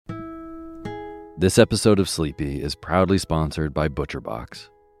This episode of Sleepy is proudly sponsored by ButcherBox.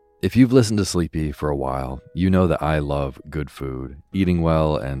 If you've listened to Sleepy for a while, you know that I love good food, eating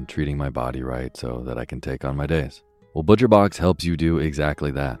well, and treating my body right so that I can take on my days. Well, ButcherBox helps you do exactly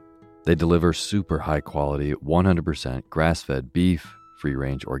that. They deliver super high quality, 100% grass-fed beef,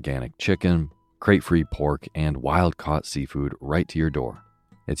 free-range organic chicken, crate-free pork, and wild-caught seafood right to your door.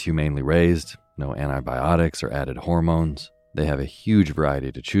 It's humanely raised, no antibiotics or added hormones. They have a huge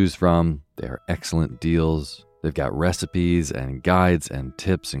variety to choose from. They are excellent deals. They've got recipes and guides and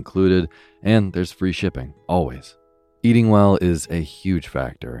tips included, and there's free shipping, always. Eating well is a huge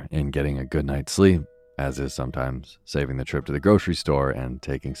factor in getting a good night's sleep, as is sometimes saving the trip to the grocery store and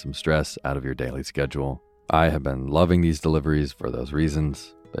taking some stress out of your daily schedule. I have been loving these deliveries for those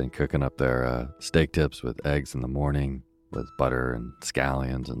reasons. Been cooking up their steak tips with eggs in the morning with butter and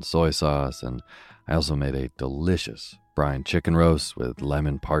scallions and soy sauce, and I also made a delicious brine chicken roast with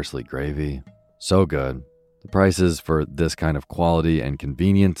lemon parsley gravy. So good. The prices for this kind of quality and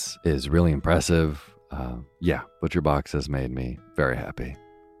convenience is really impressive. ButcherBox has made me very happy.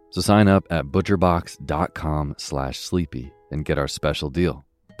 So sign up at butcherbox.com/sleepy and get our special deal.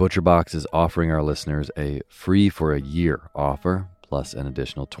 ButcherBox is offering our listeners a free for a year offer plus an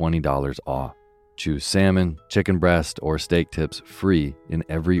additional $20 off. Choose salmon, chicken breast, or steak tips free in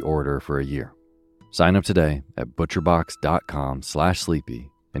every order for a year. Sign up today at butcherbox.com/sleepy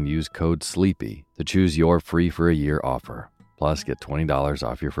and use code SLEEPY to choose your free for a year offer. Plus, get $20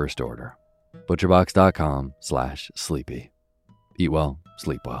 off your first order. butcherbox.com/sleepy. Eat well,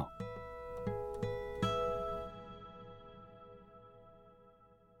 sleep well.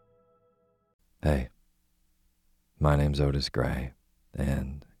 Hey, my name's Otis Gray,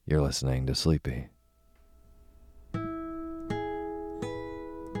 and you're listening to Sleepy.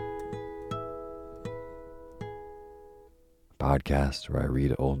 Podcast where I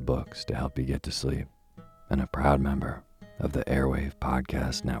read old books to help you get to sleep, and a proud member of the Airwave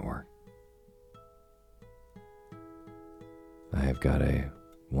Podcast Network. I have got a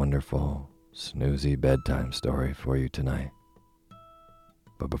wonderful, snoozy bedtime story for you tonight.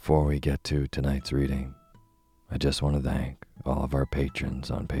 But before we get to tonight's reading, I just want to thank all of our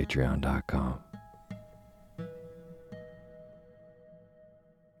patrons on patreon.com.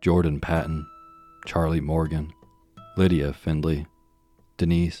 Jordan Patton, Charlie Morgan, Lydia Findley,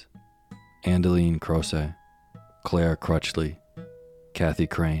 Denise, Andeline Croce, Claire Crutchley, Kathy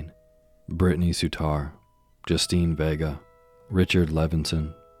Crane, Brittany Sutar, Justine Vega, Richard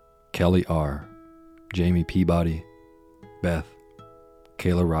Levinson, Kelly R., Jamie Peabody, Beth,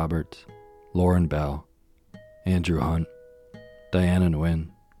 Kayla Roberts, Lauren Bell, Andrew Hunt, Diana Nguyen,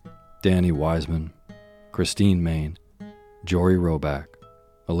 Danny Wiseman, Christine Main, Jory Roback,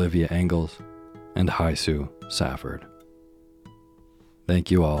 Olivia Engels, and Haisu Safford.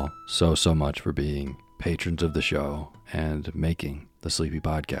 Thank you all so much for being patrons of the show and making the Sleepy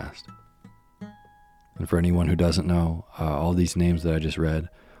Podcast. And for anyone who doesn't know, all these names that I just read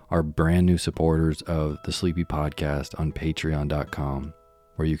are brand new supporters of the Sleepy Podcast on patreon.com,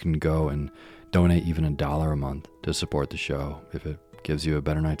 where you can go and donate even $1 a month to support the show if it gives you a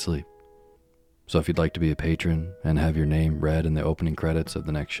better night's sleep. So if you'd like to be a patron and have your name read in the opening credits of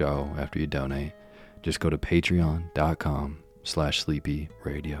the next show after you donate, just go to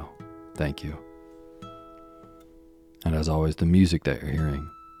patreon.com/sleepyradio. Thank you. And as always, the music that you're hearing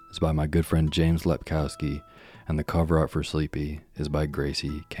is by my good friend James Lepkowski, and the cover art for Sleepy is by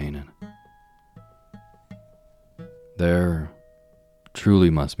Gracie Kanan. There truly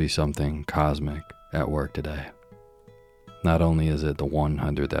must be something cosmic at work today. Not only is it the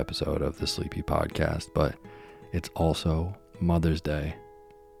 100th episode of the Sleepy Podcast, but it's also Mother's Day.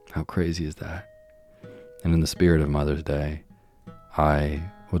 How crazy is that? And in the spirit of Mother's Day, I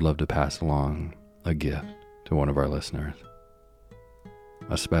would love to pass along a gift to one of our listeners.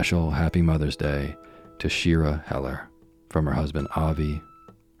 A special Happy Mother's Day to Shira Heller from her husband Avi,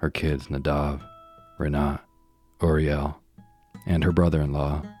 her kids Nadav, Renat, Uriel, and her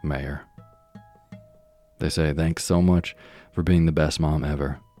brother-in-law, Mayor. They say, thanks so much for being the best mom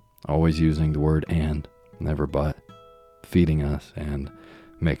ever, always using the word and, never but, feeding us and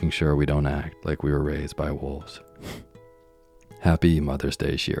making sure we don't act like we were raised by wolves. Happy Mother's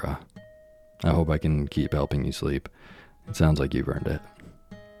Day, Shira. I hope I can keep helping you sleep. It sounds like you've earned it.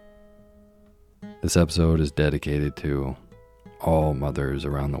 This episode is dedicated to all mothers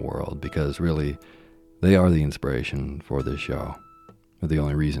around the world because really, they are the inspiration for this show. They're the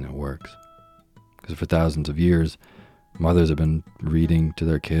only reason it works. Because for thousands of years, mothers have been reading to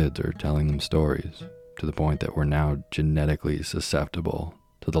their kids or telling them stories to the point that we're now genetically susceptible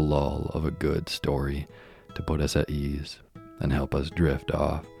to the lull of a good story to put us at ease and help us drift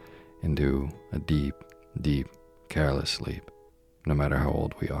off into a deep, deep, careless sleep, no matter how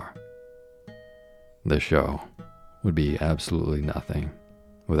old we are. This show would be absolutely nothing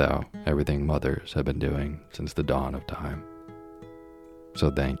without everything mothers have been doing since the dawn of time. So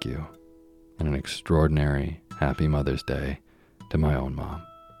thank you, and an extraordinary happy Mother's Day to my own mom.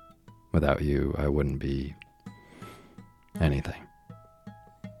 Without you, I wouldn't be anything.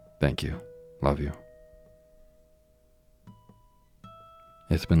 Thank you. Love you.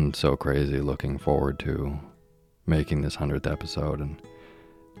 It's been so crazy looking forward to making this 100th episode, and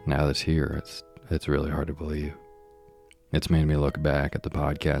now that it's here, it's really hard to believe. It's made me look back at the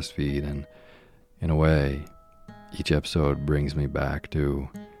podcast feed, and in a way, each episode brings me back to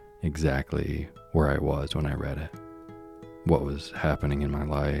exactly where I was when I read it. What was happening in my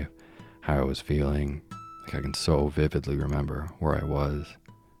life, how I was feeling. Like I can so vividly remember where I was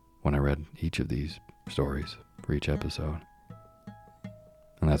when I read each of these stories for each episode.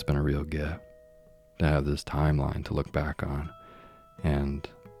 And that's been a real gift, to have this timeline to look back on. And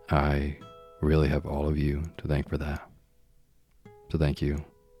I really have all of you to thank for that. So thank you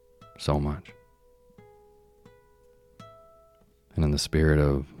so much. And in the spirit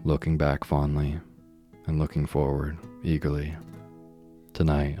of looking back fondly and looking forward eagerly,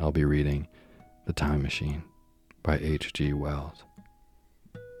 tonight I'll be reading The Time Machine by H.G. Wells.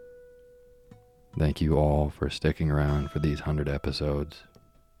 Thank you all for sticking around for these 100 episodes.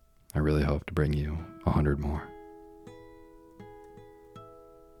 I really hope to bring you 100 more.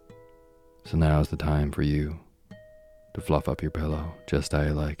 So now's the time for you to fluff up your pillow just how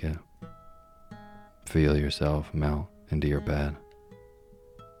you like it. Feel yourself melt into your bed.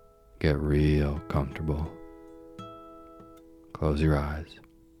 Get real comfortable. Close your eyes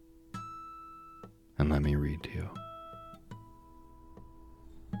and let me read to you.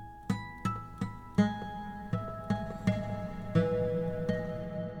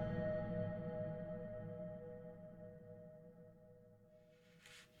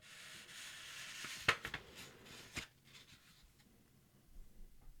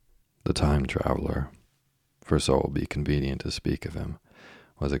 The time traveler, for so it will be convenient to speak of him,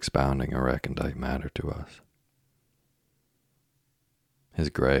 was expounding a recondite matter to us. His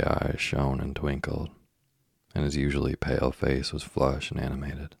gray eyes shone and twinkled, and his usually pale face was flushed and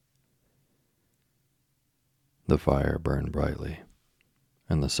animated. The fire burned brightly,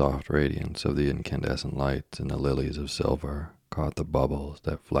 and the soft radiance of the incandescent lights in the lilies of silver caught the bubbles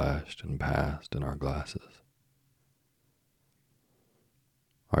that flashed and passed in our glasses.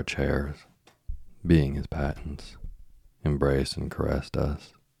 Our chairs, being his patents, embraced and caressed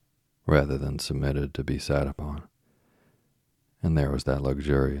us, rather than submitted to be sat upon. And there was that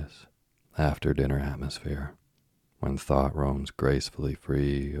luxurious, after-dinner atmosphere, when thought roams gracefully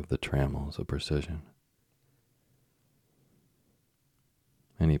free of the trammels of precision.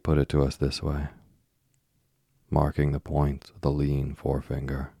 And he put it to us this way, marking the points with a lean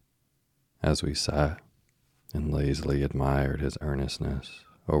forefinger, as we sat and lazily admired his earnestness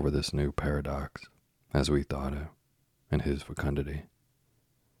over this new paradox, as we thought it, and his fecundity.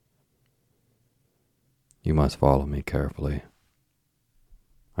 You must follow me carefully.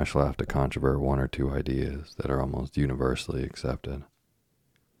 I shall have to controvert one or two ideas that are almost universally accepted.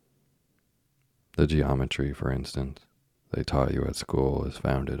 The geometry, for instance, they taught you at school is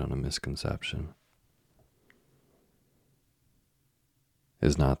founded on a misconception.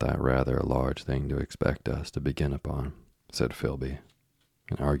 Is not that rather a large thing to expect us to begin upon? Said Philby,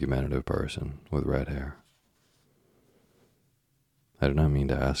 an argumentative person with red hair. I do not mean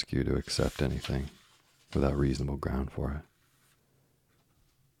to ask you to accept anything without reasonable ground for it.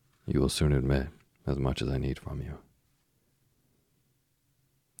 You will soon admit as much as I need from you.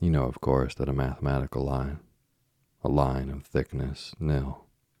 You know, of course, that a mathematical line, a line of thickness nil,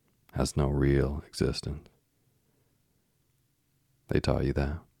 has no real existence. They taught you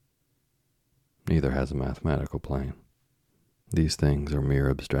that. Neither has a mathematical plane. These things are mere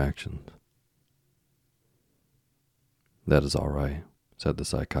abstractions. That is all right, said the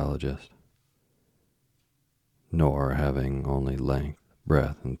psychologist. Nor, having only length,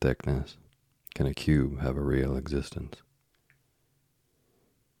 breadth, and thickness, can a cube have a real existence.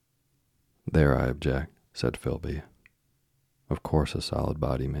 There I object, said Philby. Of course a solid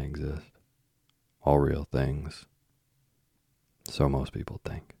body may exist. All real things. So most people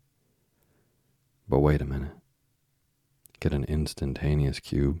think. But wait a minute. Can an instantaneous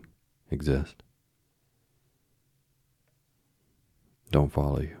cube exist? Don't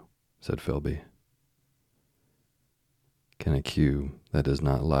follow you, said Philby. Can a cube that does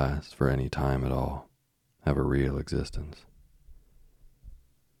not last for any time at all have a real existence?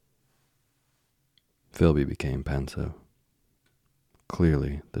 Philby became pensive.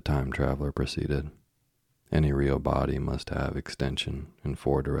 Clearly, the time traveler proceeded. Any real body must have extension in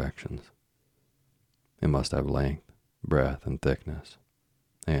 4 directions. It must have length, breadth, and thickness,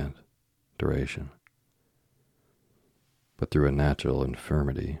 and duration. But through a natural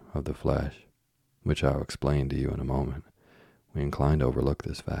infirmity of the flesh, which I'll explain to you in a moment, we incline to overlook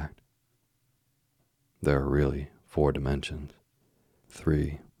this fact. There are really 4 dimensions,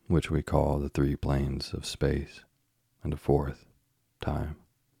 3 which we call the 3 planes of space, and a 4th, time.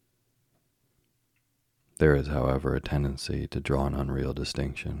 There is, however, a tendency to draw an unreal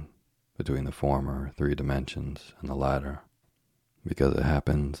distinction between the former 3 dimensions and the latter, because it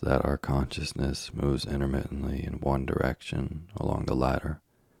happens that our consciousness moves intermittently in one direction along the latter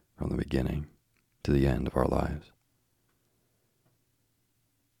from the beginning to the end of our lives.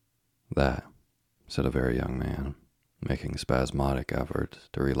 That, said a very young man, making spasmodic efforts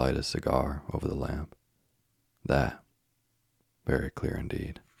to relight a cigar over the lamp. That, very clear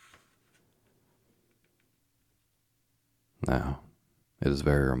indeed. Now, it is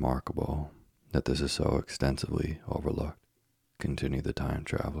very remarkable that this is so extensively overlooked, continued the time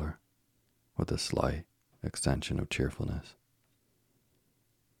traveler, with a slight extension of cheerfulness.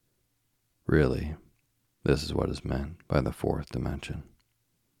 Really, this is what is meant by the 4th dimension.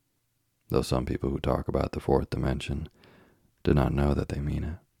 Though some people who talk about the 4th dimension do not know that they mean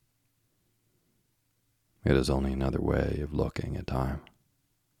it. It is only another way of looking at time.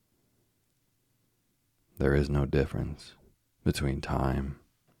 There is no difference between time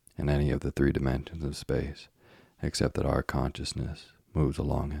and any of the 3 dimensions of space, except that our consciousness moves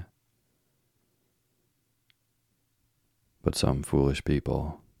along it. But some foolish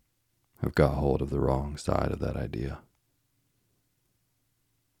people have got hold of the wrong side of that idea.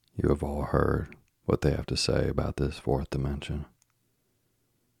 You have all heard what they have to say about this 4th dimension.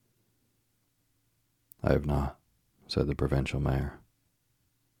 I have not, said the provincial mayor.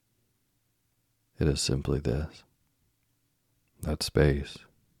 It is simply this, that space,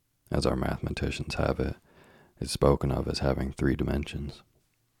 as our mathematicians have it, is spoken of as having 3 dimensions,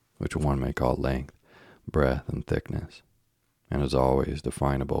 which one may call length, breadth, and thickness, and is always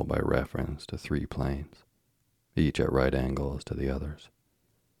definable by reference to 3 planes, each at right angles to the others.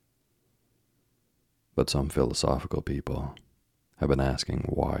 But some philosophical people have been asking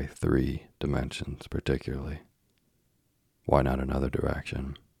why 3 dimensions particularly? Why not another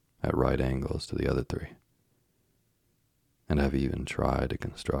direction at right angles to the other 3? And have even tried to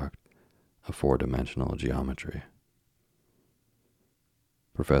construct a 4-dimensional geometry.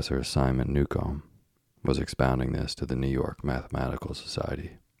 Professor Simon Newcomb was expounding this to the New York Mathematical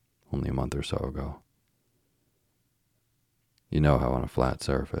Society only a month or so ago. You know how on a flat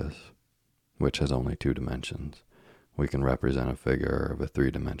surface, which has only 2 dimensions, we can represent a figure of a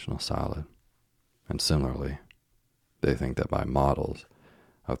 3-dimensional solid. And similarly, they think that by models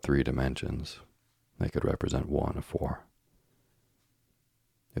of 3 dimensions, they could represent one of 4.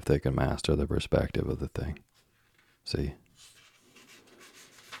 If they could master the perspective of the thing. See?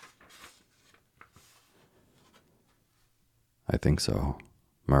 I think so,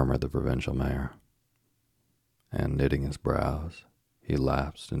 murmured the provincial mayor. And knitting his brows, he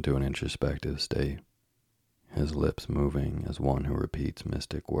lapsed into an introspective state, his lips moving as one who repeats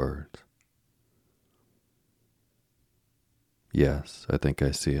mystic words. Yes, I think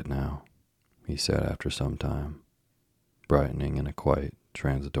I see it now, he said after some time, brightening in a quite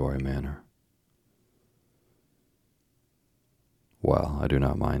transitory manner. Well, I do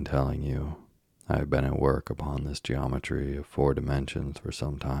not mind telling you, I have been at work upon this geometry of 4 dimensions for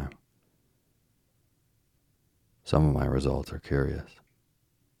some time. Some of my results are curious.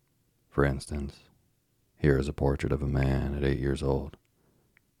 For instance, here is a portrait of a man at 8 years old,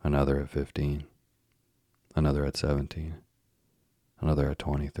 another at 15, another at 17, another at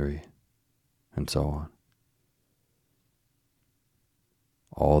 23, and so on.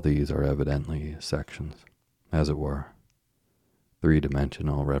 All these are evidently sections, as it were,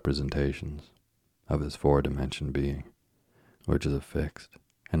 3-dimensional representations of his 4-dimension being, which is a fixed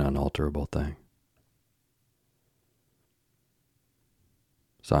and unalterable thing.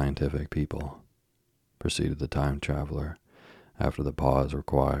 Scientific people, proceeded the time traveler, after the pause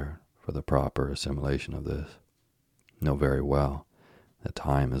required for the proper assimilation of this, know very well that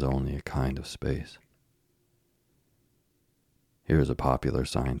time is only a kind of space. Here is a popular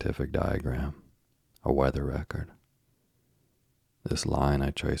scientific diagram, a weather record. This line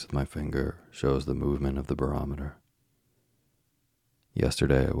I trace with my finger shows the movement of the barometer.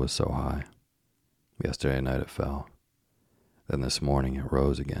 Yesterday it was so high. Yesterday night it fell. Then this morning it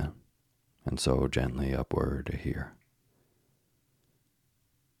rose again, and so gently upward to here.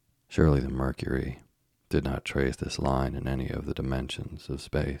 Surely the mercury, did not trace this line in any of the dimensions of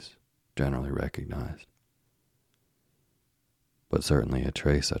space generally recognized. But certainly it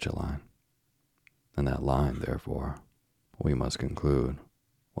traced such a line, and that line, therefore, we must conclude,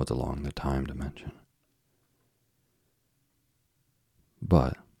 was along the time dimension.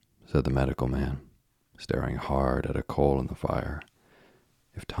 But, said the medical man, staring hard at a coal in the fire,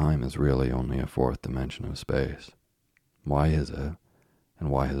 if time is really only a fourth dimension of space, why is it, and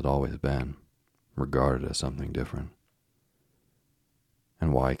why has it always been, regarded as something different?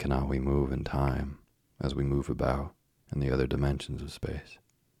 And why cannot we move in time as we move about in the other dimensions of space?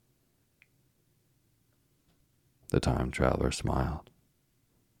 The time traveler smiled.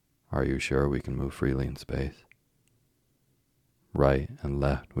 Are you sure we can move freely in space? Right and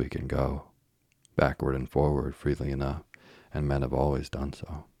left we can go, backward and forward freely enough, and men have always done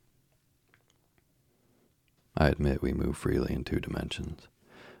so. I admit we move freely in 2 dimensions,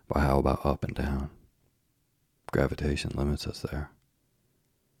 but how about up and down? Gravitation limits us there.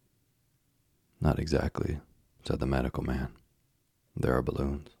 Not exactly, said the medical man. There are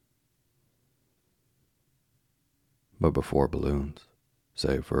balloons. But before balloons,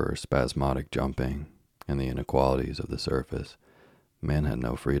 save for spasmodic jumping and the inequalities of the surface, man had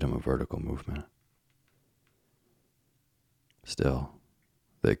no freedom of vertical movement. Still,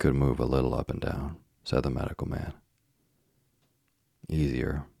 they could move a little up and down, said the medical man.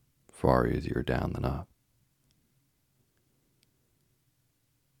 Easier, far easier down than up.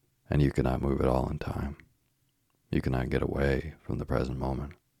 And you cannot move at all in time. You cannot get away from the present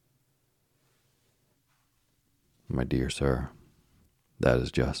moment. My dear sir, that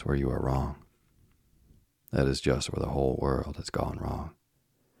is just where you are wrong. That is just where the whole world has gone wrong.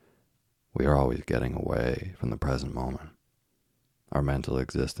 We are always getting away from the present moment. Our mental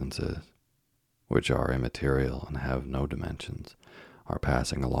existences, which are immaterial and have no dimensions, are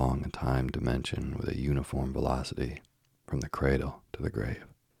passing along a time dimension with a uniform velocity from the cradle to the grave.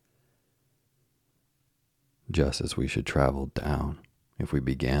 Just as we should travel down if we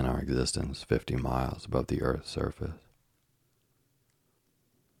began our existence 50 miles above the Earth's surface.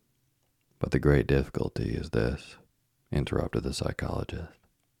 But the great difficulty is this, interrupted the psychologist.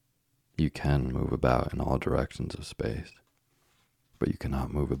 You can move about in all directions of space, but you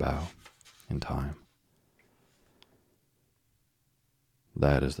cannot move about in time.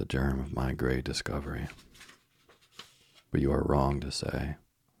 That is the germ of my great discovery. But you are wrong to say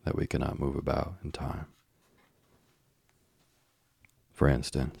that we cannot move about in time. For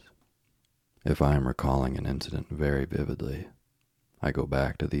instance, if I am recalling an incident very vividly, I go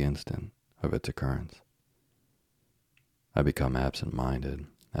back to the instant of its occurrence. I become absent-minded,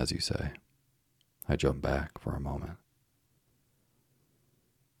 as you say. I jump back for a moment.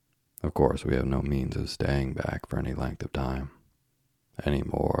 Of course, we have no means of staying back for any length of time, any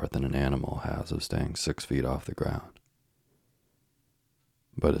more than an animal has of staying 6 feet off the ground.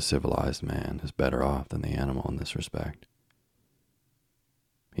 But a civilized man is better off than the animal in this respect.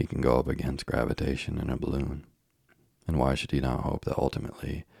 He can go up against gravitation in a balloon, and why should he not hope that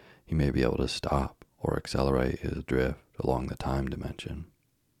ultimately he may be able to stop or accelerate his drift along the time dimension,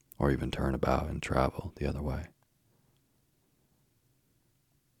 or even turn about and travel the other way?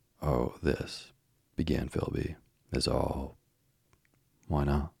 Oh, this, began Philby, is all... Why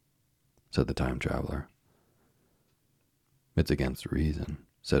not? Said the time traveler. It's against reason,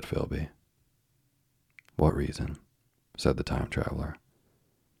 said Philby. What reason? Said the time traveler.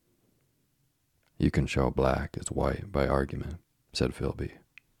 You can show black as white by argument, said Philby,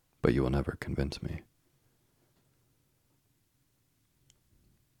 but you will never convince me.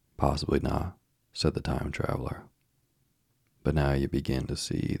 Possibly not, said the time traveler. But now you begin to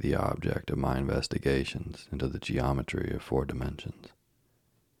see the object of my investigations into the geometry of 4 dimensions.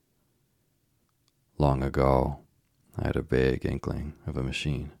 Long ago, I had a vague inkling of a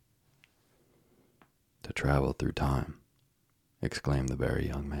machine. To travel through time, exclaimed the very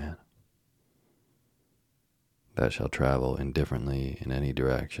young man. That shall travel indifferently in any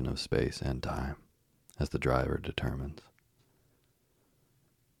direction of space and time, as the driver determines.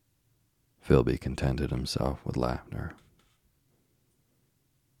 Philby contented himself with laughter.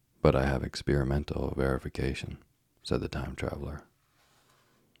 But I have experimental verification, said the time traveler.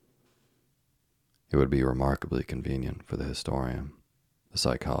 It would be remarkably convenient for the historian, the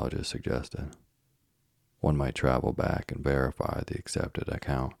psychologist suggested. One might travel back and verify the accepted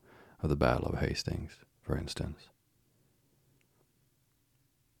account of the Battle of Hastings, for instance.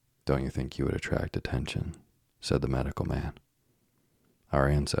 Don't you think you would attract attention? Said the medical man. Our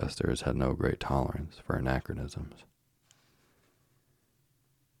ancestors had no great tolerance for anachronisms.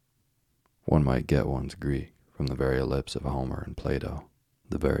 One might get one's Greek from the very lips of Homer and Plato,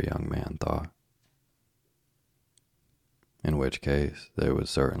 the very young man thought. in which case they would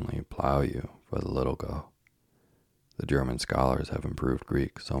certainly plow you for the little go. The German scholars have improved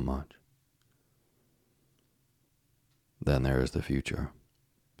Greek so much. Then there is the future,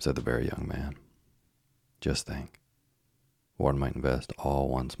 said the very young man. Just think. One might invest all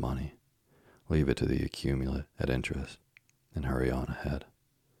one's money, leave it to the accumulate at interest, and hurry on ahead.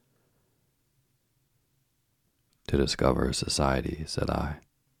 To discover a society, said I,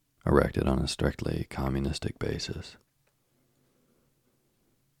 erected on a strictly communistic basis.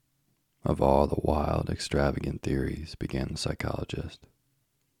 Of all the wild, extravagant theories, began the psychologist.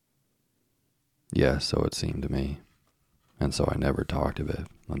 Yes, so it seemed to me, and so I never talked of it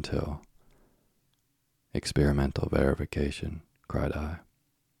until... Experimental verification, cried I.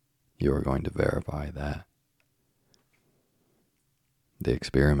 You are going to verify that. The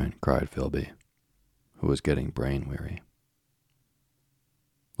experiment, cried Philby, who was getting brain-weary.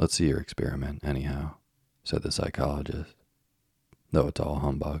 Let's see your experiment, anyhow, said the psychologist, though it's all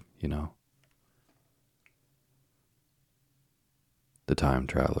humbug, you know. The time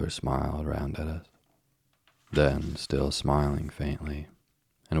traveler smiled round at us. Then, still smiling faintly,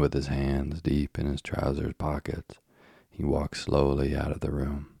 and with his hands deep in his trousers pockets, he walked slowly out of the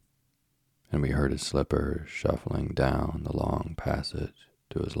room, and we heard his slippers shuffling down the long passage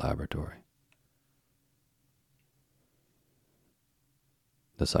to his laboratory.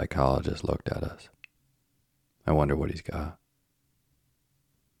 The psychologist looked at us. I wonder what he's got.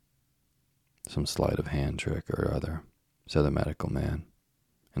 Some sleight of hand trick or other, said the medical man,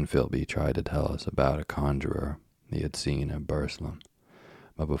 and Philby tried to tell us about a conjurer he had seen at Burslem,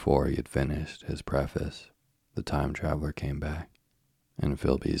 but before he had finished his preface, the time traveler came back, and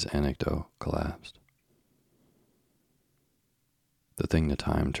Philby's anecdote collapsed. The thing the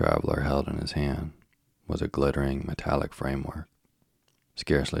time traveler held in his hand was a glittering metallic framework,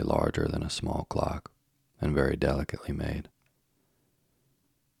 scarcely larger than a small clock, and very delicately made.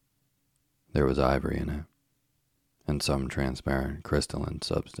 There was ivory in it, and some transparent crystalline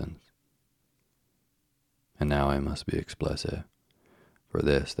substance. And now I must be explicit, for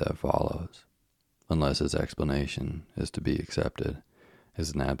this that follows, unless his explanation is to be accepted,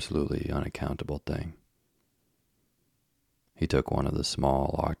 is an absolutely unaccountable thing. He took one of the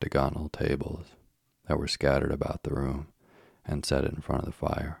small octagonal tables that were scattered about the room and set it in front of the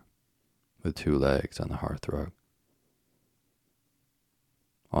fire, with two legs on the hearthrug.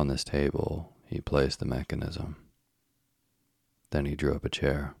 On this table he placed the mechanism. Then he drew up a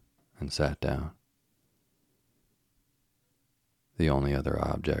chair and sat down. The only other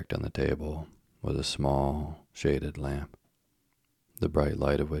object on the table was a small, shaded lamp, the bright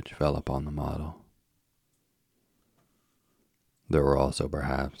light of which fell upon the model. There were also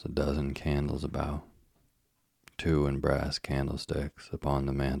perhaps a dozen candles about, 2 in brass candlesticks upon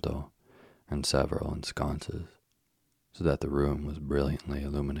the mantel, and several in sconces, so that the room was brilliantly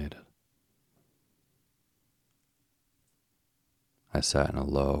illuminated. I sat in a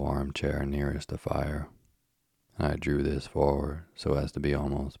low armchair nearest the fire, and I drew this forward so as to be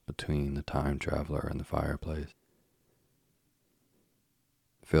almost between the time traveler and the fireplace.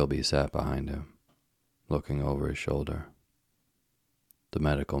 Philby sat behind him, looking over his shoulder. The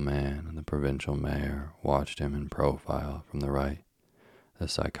medical man and the provincial mayor watched him in profile from the right, the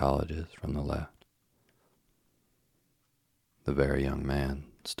psychologist from the left. The very young man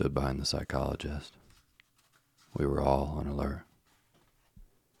stood behind the psychologist. We were all on alert.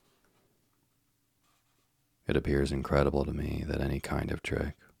 It appears incredible to me that any kind of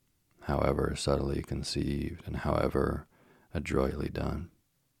trick, however subtly conceived and however adroitly done,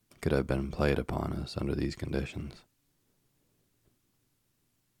 could have been played upon us under these conditions.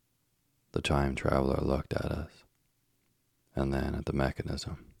 The time traveler looked at us, and then at the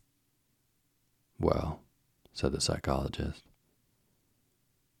mechanism. Well, said the psychologist.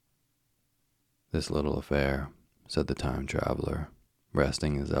 This little affair, said the time traveler,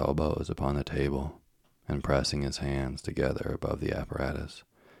 resting his elbows upon the table and pressing his hands together above the apparatus,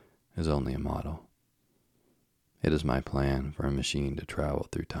 is only a model. It is my plan for a machine to travel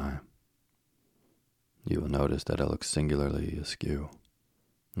through time. You will notice that it looks singularly askew,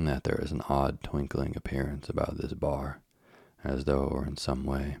 and that there is an odd twinkling appearance about this bar, as though it were in some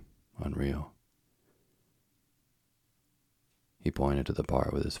way unreal. He pointed to the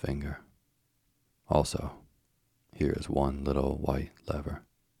part with his finger. Also, here is one little white lever,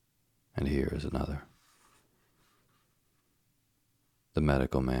 and here is another. The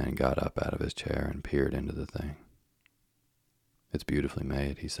medical man got up out of his chair and peered into the thing. It's beautifully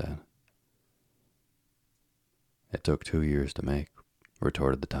made, he said. It took 2 years to make,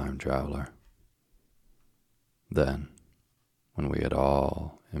 retorted the time traveler. Then, when we had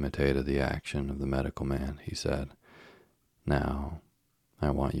all imitated the action of the medical man, he said, Now, I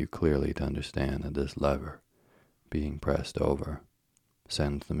want you clearly to understand that this lever, being pressed over,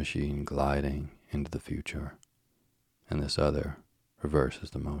 sends the machine gliding into the future, and this other reverses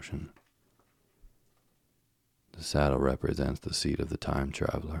the motion. The saddle represents the seat of the time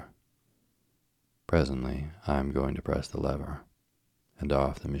traveler. Presently, I am going to press the lever, and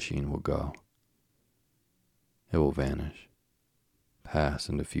off the machine will go. It will vanish, pass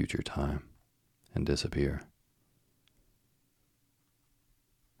into future time, and disappear.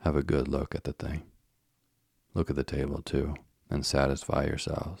 Have a good look at the thing. Look at the table, too, and satisfy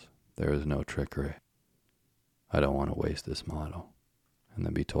yourselves there is no trickery. I don't want to waste this model, and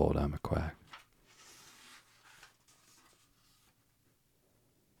then be told I'm a quack.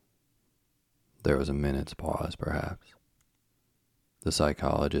 There was a minute's pause, perhaps. The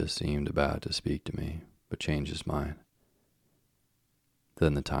psychologist seemed about to speak to me, but changed his mind.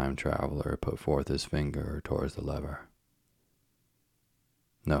 Then the time traveler put forth his finger towards the lever.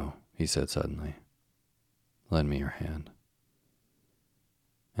 "No," he said suddenly. "Lend me your hand."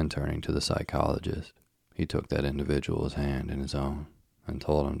 And turning to the psychologist, he took that individual's hand in his own and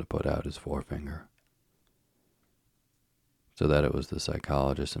told him to put out his forefinger. So that it was the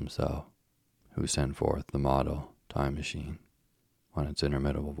psychologist himself who sent forth the model time machine on its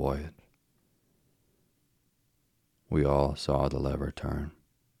interminable voyage. We all saw the lever turn.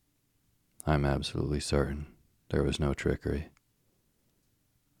 I am absolutely certain there was no trickery.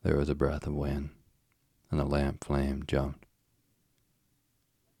 There was a breath of wind, and the lamp flame jumped.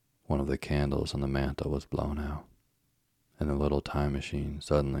 One of the candles on the mantel was blown out, and the little time machine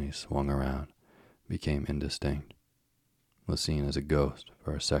suddenly swung around, became indistinct, was seen as a ghost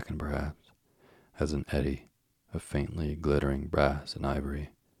for a second perhaps, as an eddy of faintly glittering brass and ivory,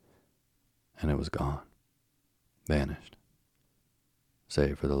 and it was gone, vanished.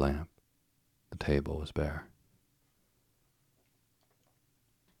 Save for the lamp, the table was bare.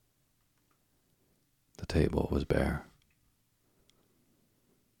 The table was bare.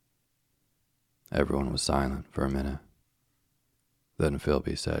 Everyone was silent for a minute. Then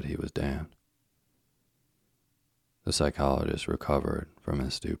Philby said he was damned. The psychologist recovered from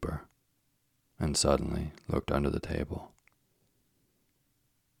his stupor and suddenly looked under the table.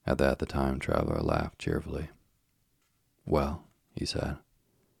 At that, the time traveler laughed cheerfully. "Well," he said,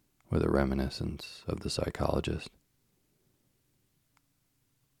 with a reminiscence of the psychologist.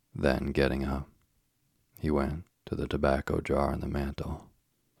 Then, getting up, he went to the tobacco jar on the mantel,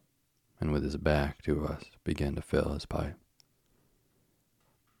 and with his back to us began to fill his pipe.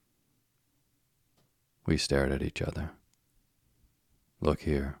 We stared at each other. "Look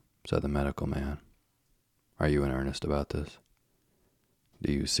here," said the medical man. "Are you in earnest about this?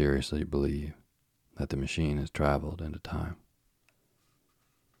 Do you seriously believe that the machine has traveled into time?"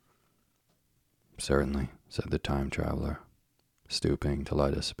 "Certainly," said the time traveler, stooping to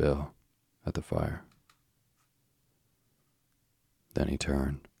light a spill at the fire. Then he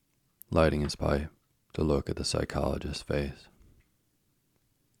turned, lighting his pipe, to look at the psychologist's face.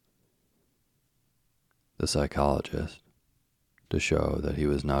 The psychologist, to show that he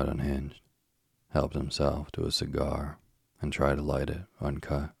was not unhinged, helped himself to a cigar and tried to light it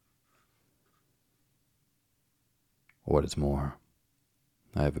uncut. "What is more,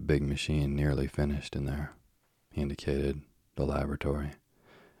 I have a big machine nearly finished in there," he indicated the laboratory,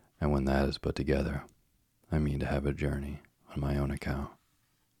 "and when that is put together, I mean to have a journey on my own account."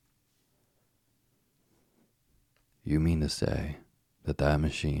 "You mean to say that that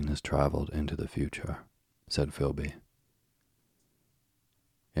machine has traveled into the future," said Philby.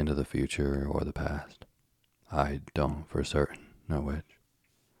 "Into the future or the past. I don't for certain know which."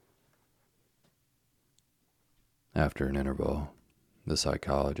 After an interval, the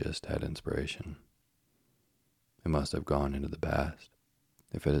psychologist had inspiration. "It must have gone into the past,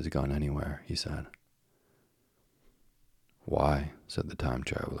 if it has gone anywhere," he said. "Why?" said the time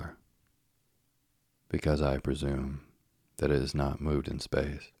traveler. "Because I presume that it has not moved in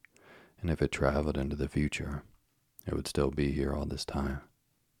space, and if it traveled into the future, it would still be here all this time,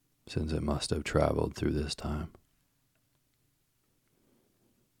 since it must have traveled through this time."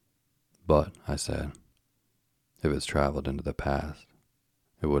 "But," I said, "if it's traveled into the past,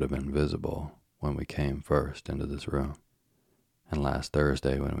 it would have been visible when we came first into this room, and last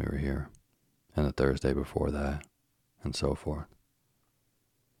Thursday when we were here, and the Thursday before that, and so forth."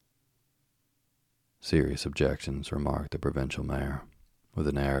 "Serious objections," remarked the provincial mayor, with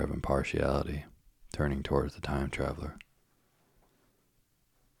an air of impartiality, turning towards the time traveler.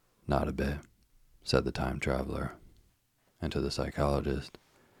 "Not a bit," said the time traveler, and to the psychologist,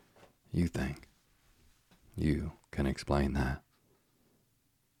 "You think you can explain that?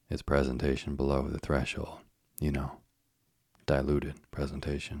 It's presentation below the threshold, you know." diluted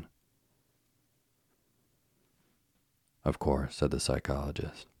presentation. Of course, said the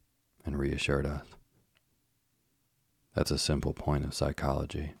psychologist, and reassured us. That's a simple point of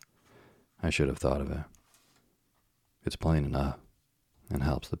psychology. I should have thought of it. It's plain enough, and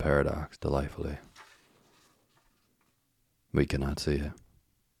helps the paradox delightfully. We cannot see it,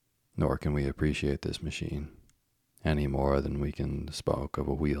 nor can we appreciate this machine, any more than we can spoke of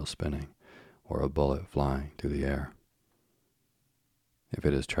a wheel spinning or a bullet flying through the air. If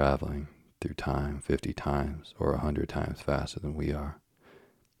it is traveling through time 50 times or 100 times faster than we are,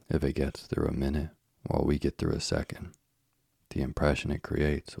 if it gets through a minute while we get through a second, the impression it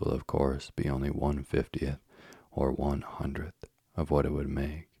creates will of course be only 1/50th or 1/100th of what it would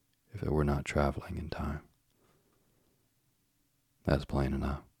make if it were not traveling in time. That's plain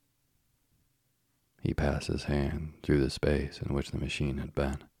enough. He passed his hand through the space in which the machine had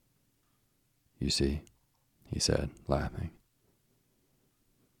been. You see, he said, laughing.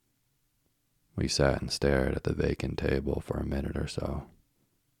 We sat and stared at the vacant table for a minute or so.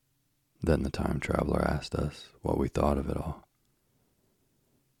 Then the time traveler asked us what we thought of it all.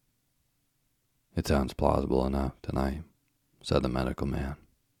 It sounds plausible enough tonight, said the medical man.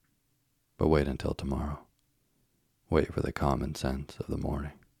 But wait until tomorrow. Wait for the common sense of the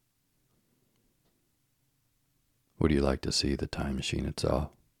morning. Would you like to see the time machine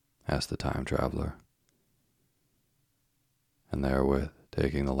itself? Asked the time traveler. And therewith,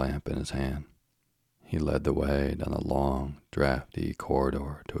 taking the lamp in his hand, he led the way down the long, drafty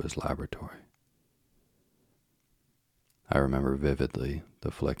corridor to his laboratory. I remember vividly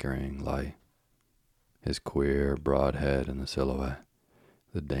the flickering light, his queer, broad head in the silhouette,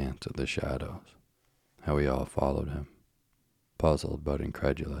 the dance of the shadows, how we all followed him, puzzled but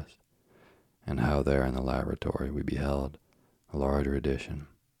incredulous, and how there in the laboratory we beheld a larger edition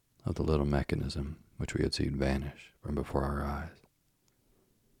of the little mechanism which we had seen vanish from before our eyes.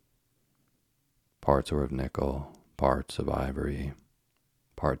 Parts were of nickel, parts of ivory,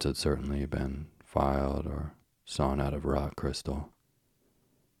 parts had certainly been filed or sawn out of rock crystal.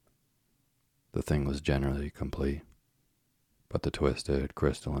 The thing was generally complete, but the twisted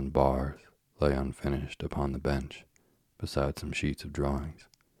crystalline bars lay unfinished upon the bench beside some sheets of drawings,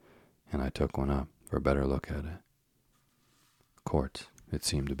 and I took one up for a better look at it. Quartz, it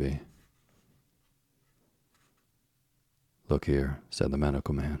seemed to be. Look here, said the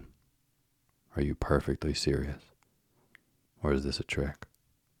medical man. Are you perfectly serious? Or is this a trick?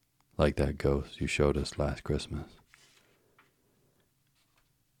 Like that ghost you showed us last Christmas?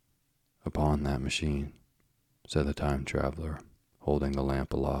 Upon that machine, said the time traveler, holding the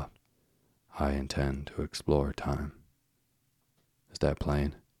lamp aloft, I intend to explore time. Is that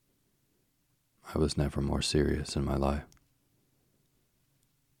plain? I was never more serious in my life.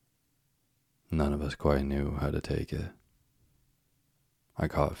 None of us quite knew how to take it. I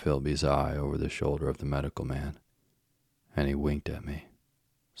caught Philby's eye over the shoulder of the medical man, and he winked at me,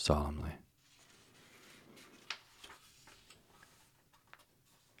 solemnly.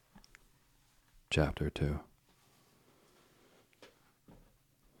 Chapter 2.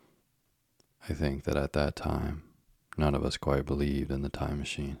 I think that at that time, none of us quite believed in the time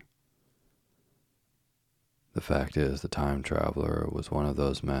machine. The fact is, the time traveler was one of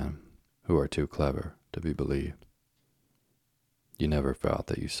those men who are too clever to be believed. You never felt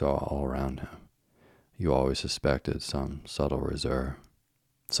that you saw all around him. You always suspected some subtle reserve,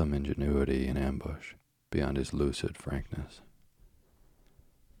 some ingenuity in ambush beyond his lucid frankness.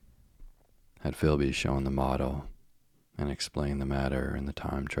 Had Philby shown the model and explained the matter in the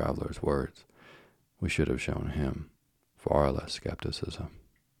time traveler's words, we should have shown him far less skepticism,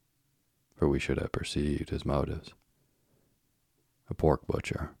 for we should have perceived his motives. A pork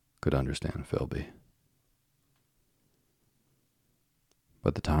butcher could understand Philby.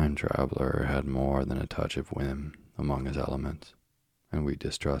 But the time traveler had more than a touch of whim among his elements, and we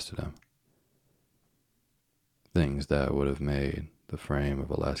distrusted him. Things that would have made the frame of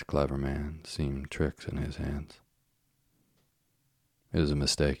a less clever man seem tricks in his hands. It is a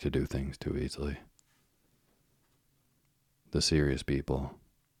mistake to do things too easily. The serious people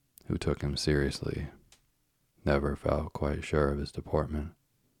who took him seriously never felt quite sure of his deportment.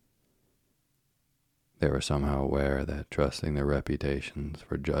 They were somehow aware that trusting their reputations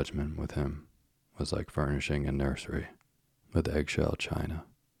for judgment with him was like furnishing a nursery with eggshell china.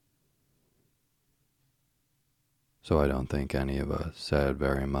 So I don't think any of us said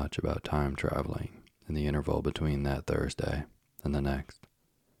very much about time traveling in the interval between that Thursday and the next,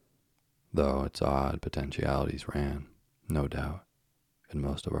 though its odd potentialities ran, no doubt, in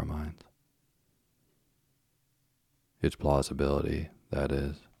most of our minds. Its plausibility, that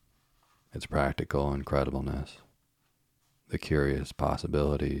is, its practical incredibleness, the curious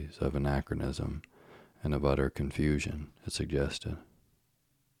possibilities of anachronism and of utter confusion it suggested.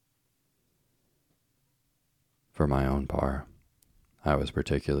 For my own part, I was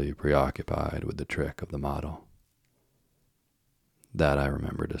particularly preoccupied with the trick of the model. That I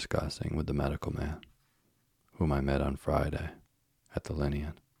remember discussing with the medical man, whom I met on Friday at the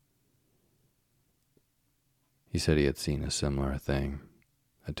Linnean. He said he had seen a similar thing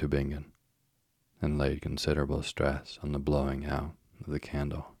at Tübingen and laid considerable stress on the blowing out of the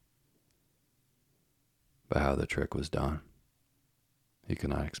candle. But how the trick was done, he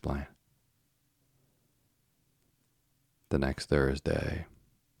could not explain. The next Thursday,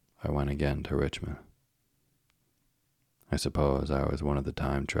 I went again to Richmond. I suppose I was one of the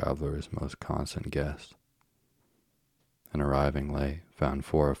time traveler's most constant guests, and arriving late, found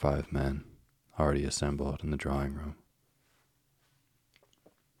 4 or 5 men already assembled in the drawing room.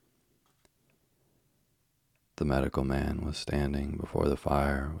 The medical man was standing before the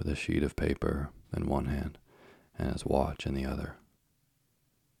fire with a sheet of paper in one hand and his watch in the other.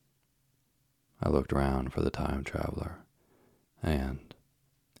 I looked round for the time traveler, and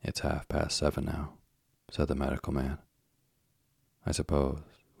 "It's 7:30 now," said the medical man. "I suppose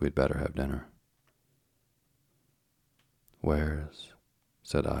we'd better have dinner." "Where's,"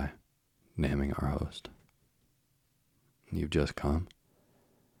 said I, naming our host. "You've just come?"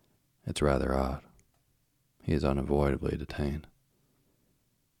 "It's rather odd. He is unavoidably detained.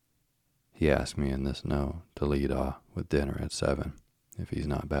 He asked me in this note to lead off with dinner at 7 if he's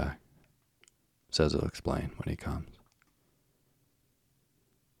not back. Says he'll explain when he comes."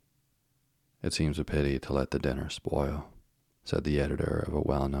 "It seems a pity to let the dinner spoil," said the editor of a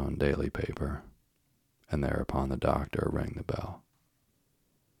well-known daily paper, and thereupon the doctor rang the bell.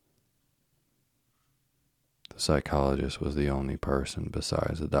 The psychologist was the only person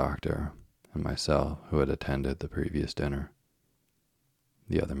besides the doctor and myself who had attended the previous dinner.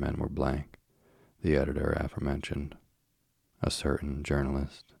 The other men were blank, the editor aforementioned, a certain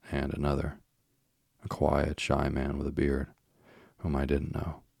journalist, and another, a quiet, shy man with a beard, whom I didn't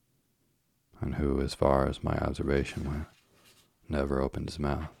know, and who, as far as my observation went, never opened his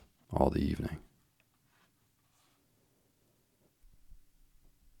mouth all the evening.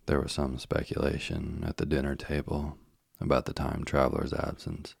 There was some speculation at the dinner table about the time traveler's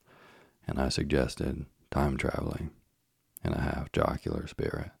absence, and I suggested time traveling in a half-jocular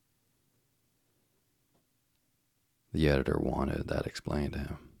spirit. The editor wanted that explained to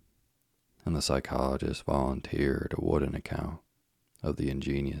him, and the psychologist volunteered a wooden account of the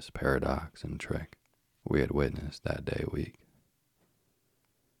ingenious paradox and trick we had witnessed that day week.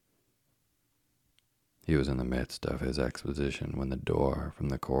 He was in the midst of his exposition when the door from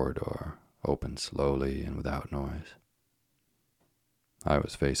the corridor opened slowly and without noise. I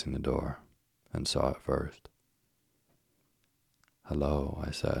was facing the door and saw it first. "Hello," I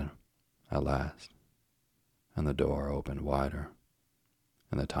said, at last, and the door opened wider,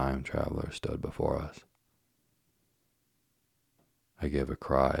 and the time traveler stood before us. I gave a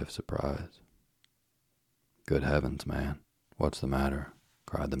cry of surprise. "Good heavens, man, what's the matter?"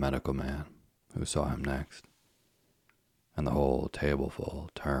 cried the medical man, who saw him next, and the whole tableful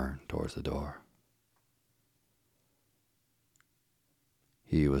turned towards the door.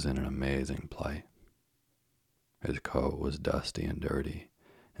 He was in an amazing plight. His coat was dusty and dirty,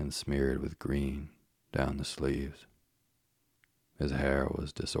 and smeared with green down the sleeves. His hair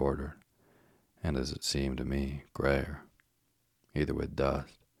was disordered, and as it seemed to me, grayer, either with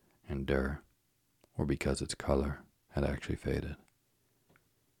dust and dirt, or because its color had actually faded.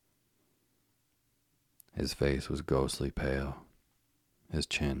 His face was ghostly pale. His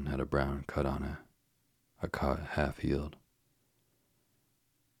chin had a brown cut on it, a cut half-healed.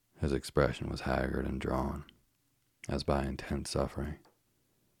 His expression was haggard and drawn, as by intense suffering.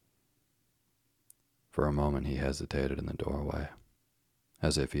 For a moment he hesitated in the doorway,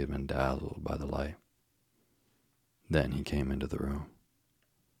 as if he had been dazzled by the light. Then he came into the room.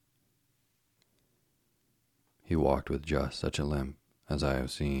 He walked with just such a limp as I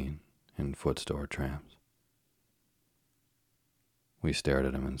have seen in foot-store tramps. We stared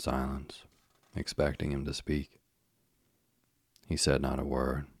at him in silence, expecting him to speak. He said not a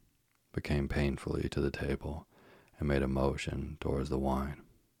word, but came painfully to the table and made a motion towards the wine.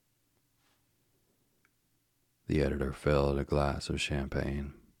 The editor filled a glass of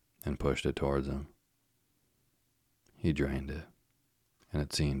champagne and pushed it towards him. He drained it, and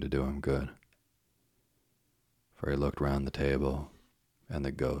it seemed to do him good, for he looked round the table, and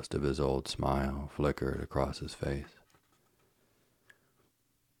the ghost of his old smile flickered across his face.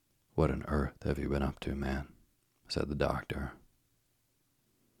 "What on earth have you been up to, man?" said the doctor.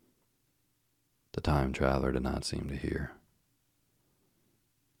 The time traveler did not seem to hear.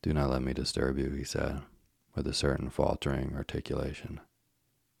 "Do not let me disturb you," he said, with a certain faltering articulation.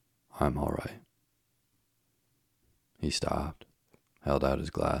 "I'm all right." He stopped, held out his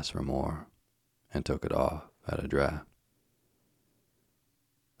glass for more, and took it off at a draught.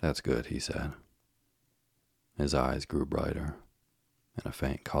 "That's good," he said. His eyes grew brighter, and a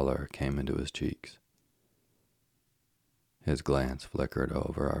faint color came into his cheeks. His glance flickered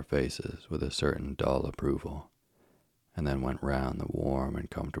over our faces with a certain dull approval, and then went round the warm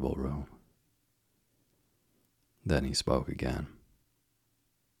and comfortable room. Then he spoke again,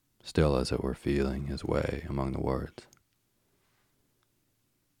 still as it were feeling his way among the words.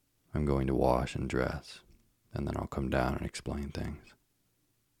 "I'm going to wash and dress, and then I'll come down and explain things.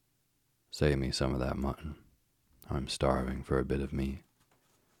 Save me some of that mutton. I'm starving for a bit of meat."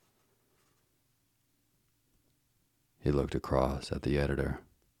 He looked across at the editor,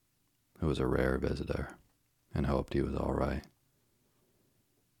 who was a rare visitor, and hoped he was all right.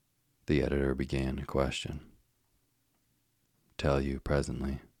 The editor began to question. "Tell you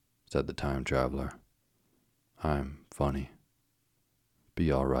presently," said the time traveler. "I'm funny.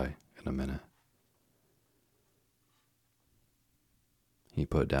 Be all right in a minute." He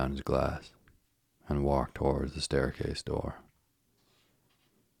put down his glass and walked towards the staircase door.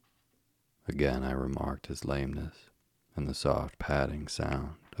 Again I remarked his lameness and the soft padding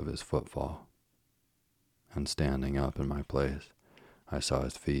sound of his footfall, and standing up in my place, I saw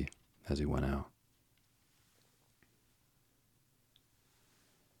his feet as he went out.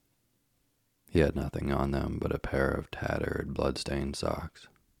 He had nothing on them but a pair of tattered, blood-stained socks.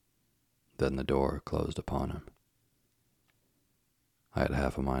 Then the door closed upon him. I had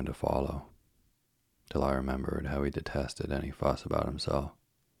half a mind to follow, till I remembered how he detested any fuss about himself.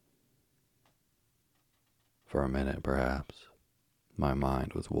 For a minute, perhaps, my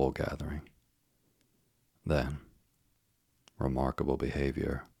mind was wool-gathering. Then, remarkable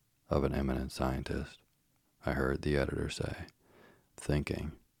behavior of an eminent scientist, I heard the editor say,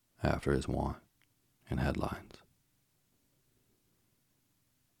 thinking, after his wont, in headlines.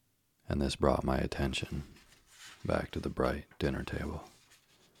 And this brought my attention back to the bright dinner table.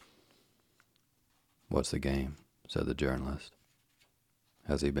 "What's the game?" said the journalist.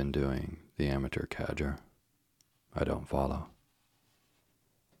 "Has he been doing the amateur cadger? I don't follow."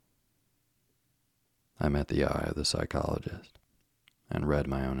 I met the eye of the psychologist and read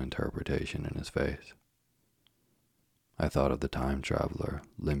my own interpretation in his face. I thought of the time traveler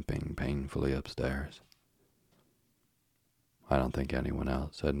limping painfully upstairs. I don't think anyone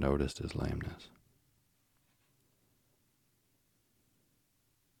else had noticed his lameness.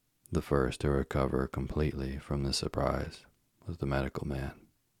 The first to recover completely from this surprise was the medical man,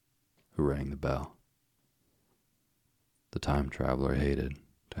 who rang the bell. The time traveler hated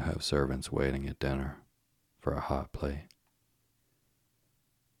to have servants waiting at dinner for a hot plate.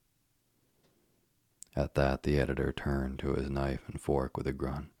 At that, the editor turned to his knife and fork with a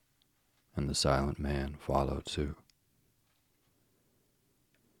grunt, and the silent man followed suit.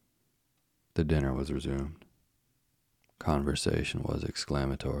 The dinner was resumed. Conversation was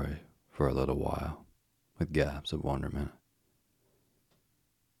exclamatory for a little while, with gaps of wonderment.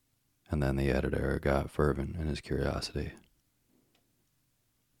 And then the editor got fervent in his curiosity.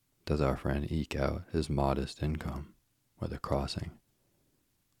 Does our friend eke out his modest income with a crossing?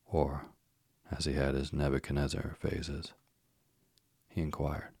 Or has he had his Nebuchadnezzar phases? He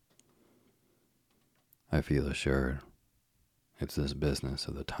inquired. I feel assured it's this business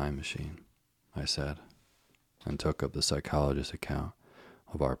of the time machine, I said, and took up the psychologist's account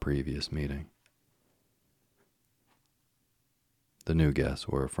of our previous meeting. The new guests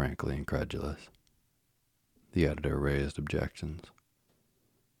were frankly incredulous. The editor raised objections.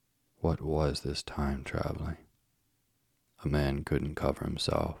 What was this time traveling? A man couldn't cover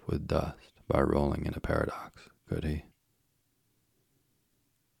himself with dust by rolling in a paradox, could he?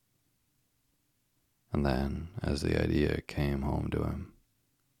 And then, as the idea came home to him,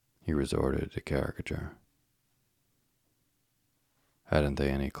 he resorted to caricature. Hadn't they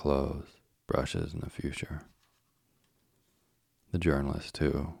any clothes, brushes in the future? The journalist,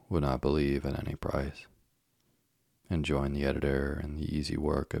 too, would not believe at any price, and joined the editor in the easy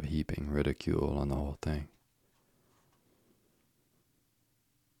work of heaping ridicule on the whole thing.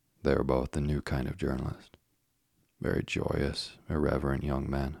 They were both the new kind of journalist, very joyous, irreverent young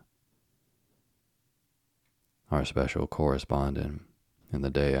men. Our special correspondent in the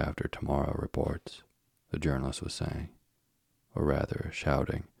Day After Tomorrow reports, the journalist was saying, or rather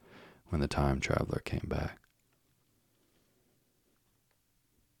shouting, when the time traveler came back.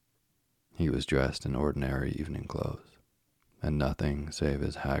 He was dressed in ordinary evening clothes, and nothing save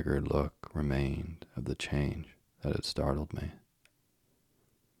his haggard look remained of the change that had startled me.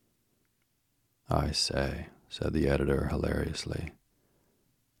 I say, said the editor hilariously,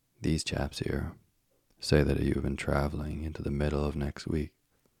 these chaps here say that you've been traveling into the middle of next week.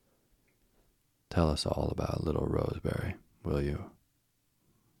 Tell us all about Little Roseberry, will you?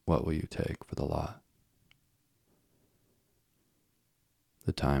 What will you take for the lot?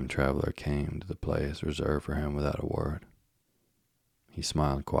 The time traveler came to the place reserved for him without a word. He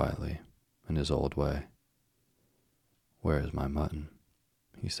smiled quietly, in his old way. Where is my mutton?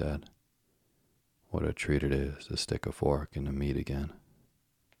 He said. What a treat it is to stick a fork in the meat again.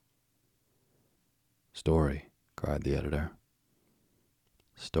 Story, cried the editor.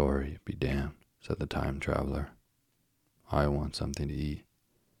 Story be damned, said the time traveler. I want something to eat.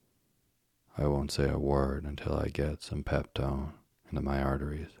 I won't say a word until I get some Peptone into my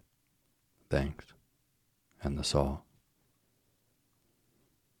arteries. Thanks. And the salt.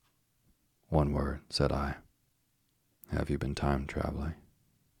 One word, said I. Have you been time traveling?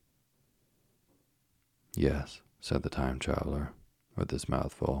 Yes, said the time traveler, with his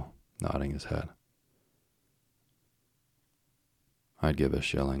mouth full, nodding his head. I'd give a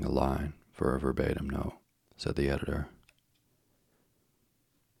shilling a line for a verbatim note, said the editor.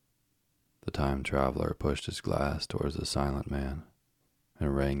 The time traveler pushed his glass towards the silent man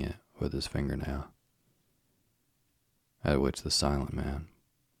and rang it with his fingernail, at which the silent man,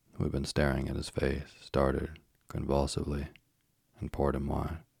 who had been staring at his face, started convulsively and poured him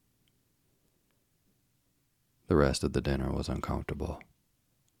wine. The rest of the dinner was uncomfortable.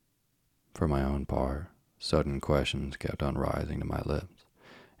 For my own part, sudden questions kept on rising to my lips,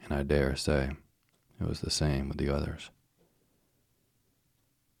 and I dare say it was the same with the others.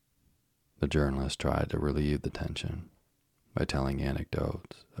 The journalist tried to relieve the tension by telling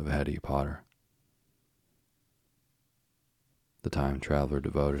anecdotes of Hetty Potter. The time traveler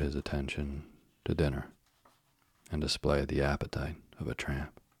devoted his attention to dinner and displayed the appetite of a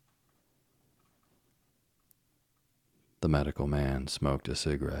tramp. The medical man smoked a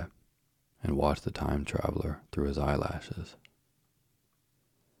cigarette and watched the time traveler through his eyelashes.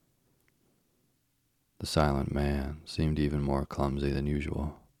 The silent man seemed even more clumsy than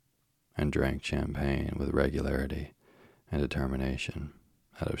usual and drank champagne with regularity and determination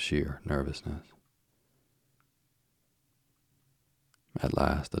out of sheer nervousness. At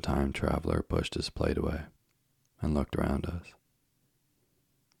last the time traveler pushed his plate away and looked around us.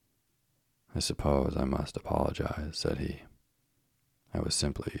 I suppose I must apologize, said he. I was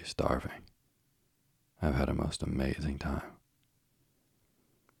simply starving. I've had a most amazing time.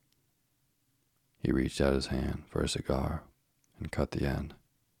 He reached out his hand for a cigar and cut the end.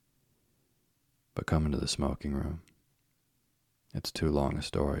 But come into the smoking room. It's too long a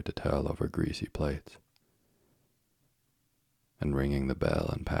story to tell over greasy plates. And ringing the bell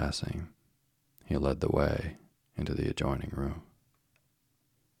and passing, he led the way into the adjoining room.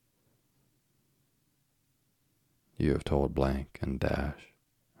 You have told blank and dash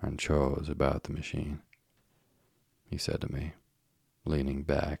and chose about the machine, he said to me, leaning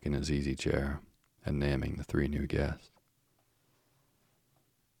back in his easy chair and naming the 3 new guests.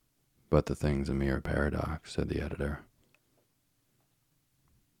 But the thing's a mere paradox, said the editor.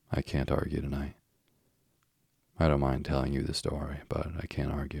 I can't argue tonight. I don't mind telling you the story, but I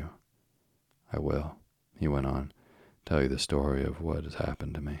can't argue. I will, he went on, tell you the story of what has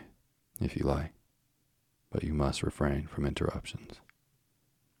happened to me, if you like, but you must refrain from interruptions.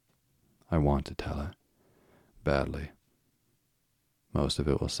 I want to tell it, badly. Most of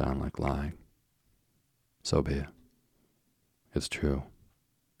it will sound like lying. So be it. It's true,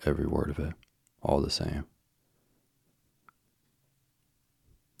 every word of it, all the same.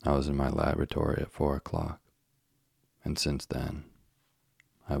 I was in my laboratory at 4 o'clock, and since then,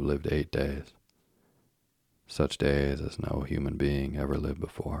 I've lived 8 days. Such days as no human being ever lived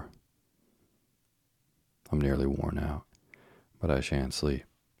before. I'm nearly worn out, but I shan't sleep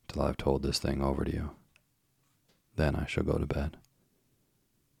till I've told this thing over to you. Then I shall go to bed.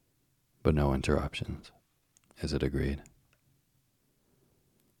 But no interruptions. Is it agreed?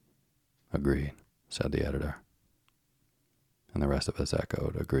 Agreed, said the editor. And the rest of us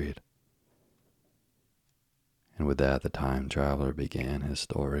echoed, agreed. And with that the time traveler began his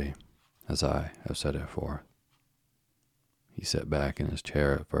story, as I have set it forth. He sat back in his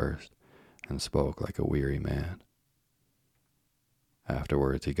chair at first and spoke like a weary man.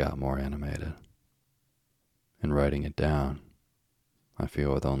 Afterwards he got more animated. In writing it down, I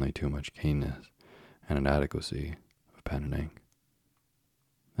feel with only too much keenness and inadequacy of pen and ink,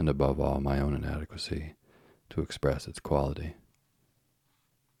 and above all my own inadequacy to express its quality.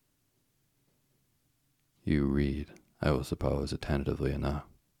 You read, I will suppose, attentively enough,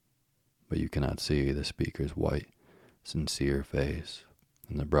 but you cannot see the speaker's white, sincere face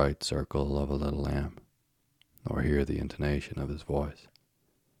in the bright circle of a little lamp, nor hear the intonation of his voice.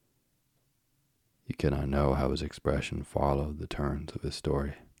 You cannot know how his expression followed the turns of his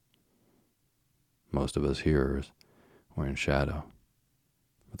story. Most of us hearers were in shadow,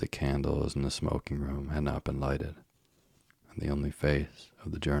 but the candles in the smoking room had not been lighted, and the only face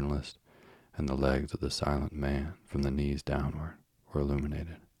of the journalist and the legs of the silent man from the knees downward were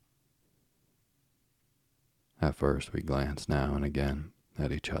illuminated. At first we glanced now and again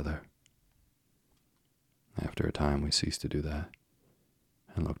at each other. After a time we ceased to do that,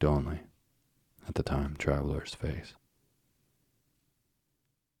 and looked only at the time traveler's face.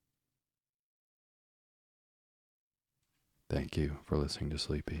 Thank you for listening to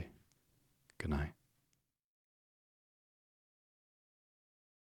Sleepy. Good night.